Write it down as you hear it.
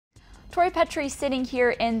Tori Petry sitting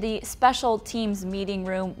here in the special teams meeting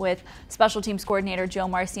room with special teams coordinator Joe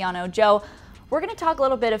Marciano. Joe, we're going to talk a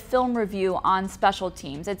little bit of film review on special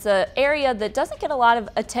teams. It's an area that doesn't get a lot of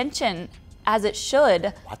attention as it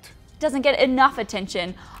should. Doesn't get enough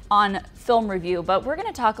attention on film review, but we're going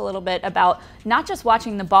to talk a little bit about not just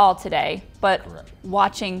watching the ball today, but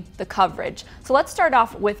watching the coverage. So let's start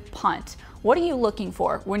off with punt. What are you looking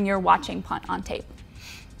for when you're watching punt on tape?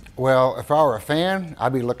 Well, if I were a fan,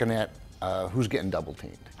 I'd be looking at who's getting double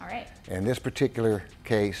teamed. All right. In this particular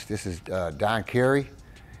case, this is Don Carey,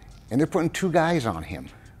 and they're putting two guys on him.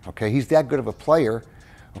 Okay, he's that good of a player.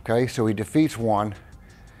 Okay, so he defeats one,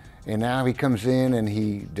 and now he comes in and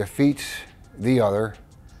he defeats the other,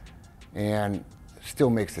 and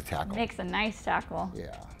still makes the tackle. Makes a nice tackle.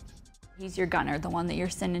 Yeah. He's your gunner, the one that you're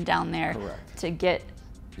sending down there to get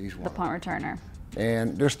the punt returner.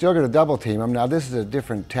 And they're still going to double team him. Now this is a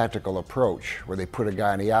different tactical approach where they put a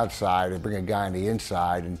guy on the outside and bring a guy on the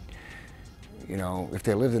inside. And you know, if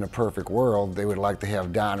they lived in a perfect world, they would like to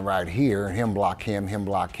have Don right here and him block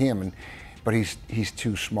him, but he's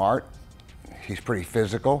too smart. He's pretty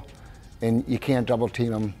physical, and you can't double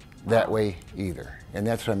team him that way either. And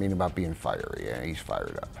that's what I mean about being fiery. Yeah, he's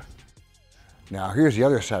fired up. Now here's the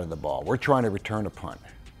other side of the ball. We're trying to return a punt.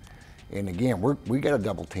 And again, we got a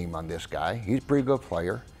double team on this guy. He's a pretty good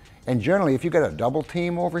player. And generally, if you got a double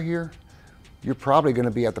team over here, you're probably going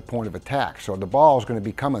to be at the point of attack. So the ball is going to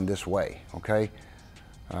be coming this way, okay?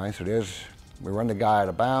 All right, so we run the guy out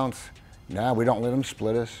of bounds. Now we don't let him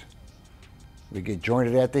split us. We get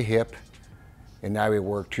jointed at the hip. And now we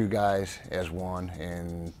work two guys as one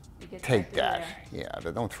and take that. Yeah,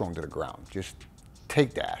 don't throw him to the ground. Just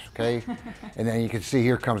take that, okay? And then you can see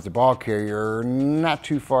here comes the ball carrier, not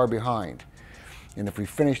too far behind. And if we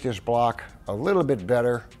finish this block a little bit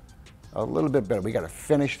better, we got to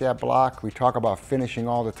finish that block. We talk about finishing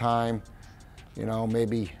all the time. You know,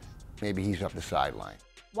 maybe he's up the sideline.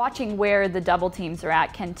 Watching where the double teams are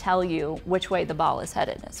at can tell you which way the ball is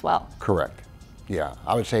headed as well. Correct. Yeah,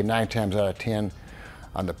 I would say 9 times out of 10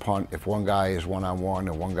 on the punt, if one guy is one-on-one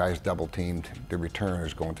and one guy is double teamed, the returner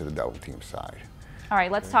is going to the double team side. All right,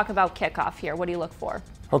 let's talk about kickoff here. What do you look for?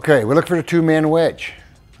 Okay, we look for the two-man wedge.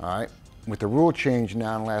 All right, with the rule change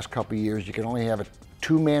now in the last couple of years, you can only have a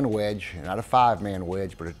two-man wedge, not a five-man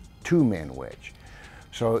wedge, but a two-man wedge.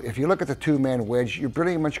 So if you look at the two-man wedge, you're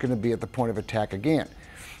pretty much going to be at the point of attack again.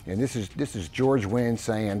 And this is George Wynn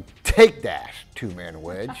saying, "Take that, two-man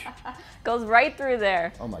wedge." Goes right through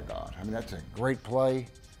there. Oh my God! I mean, that's a great play.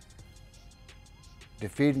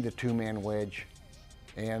 Defeating the two-man wedge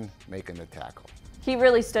and making the tackle. He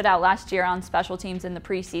really stood out last year on special teams in the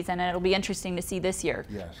preseason, and it'll be interesting to see this year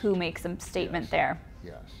who makes a statement there.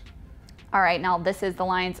 Yes. All right, now this is the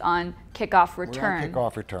Lions on kickoff return. We're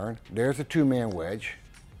on kickoff return. There's a two-man wedge,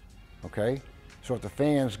 okay? So if the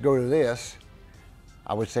fans go to this,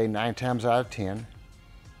 I would say 9 times out of 10,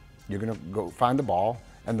 you're gonna go find the ball,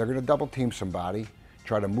 and they're gonna double team somebody,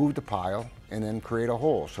 try to move the pile, and then create a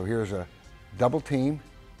hole. So here's a double team.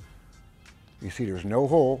 You see there's no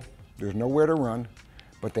hole. There's nowhere to run,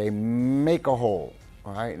 but they make a hole,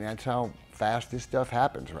 all right? And that's how fast this stuff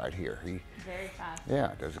happens right here. Very fast.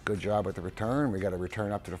 Yeah, does a good job with the return. We got to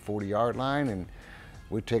return up to the 40-yard line, and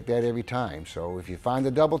we take that every time. So if you find the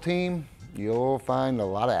double team, you'll find a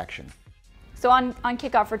lot of action. So on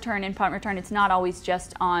kickoff return and punt return, it's not always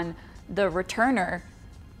just on the returner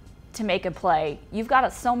to make a play. You've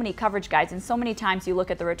got so many coverage guys, and so many times you look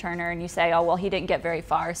at the returner and you say, oh, well, he didn't get very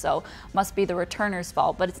far, so must be the returner's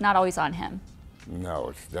fault, but it's not always on him. No,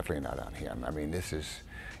 it's definitely not on him. I mean, it's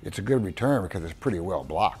a good return because it's pretty well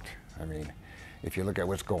blocked. I mean, if you look at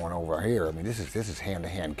what's going over here, I mean, this is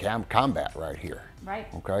hand-to-hand combat right here. Right.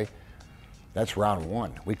 Okay? That's round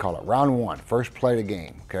one. We call it round one, first play of the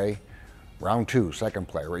game, okay? Round two, second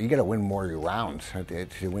play. You got to win more of your rounds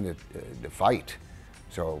to win the fight.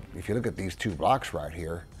 So if you look at these two blocks right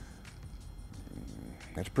here,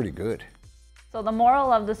 that's pretty good. So the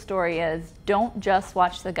moral of the story is don't just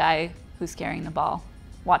watch the guy who's carrying the ball.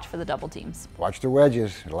 Watch for the double teams. Watch the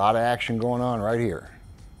wedges. A lot of action going on right here.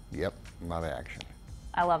 Yep, a lot of action.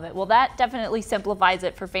 I love it. Well, that definitely simplifies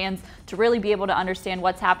it for fans to really be able to understand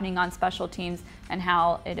what's happening on special teams and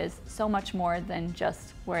how it is so much more than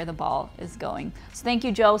just where the ball is going. So thank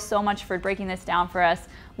you, Joe, so much for breaking this down for us.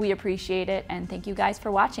 We appreciate it, and thank you guys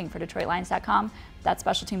for watching. For DetroitLions.com, that's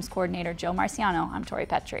special teams coordinator Joe Marciano. I'm Tori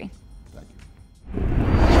Petry.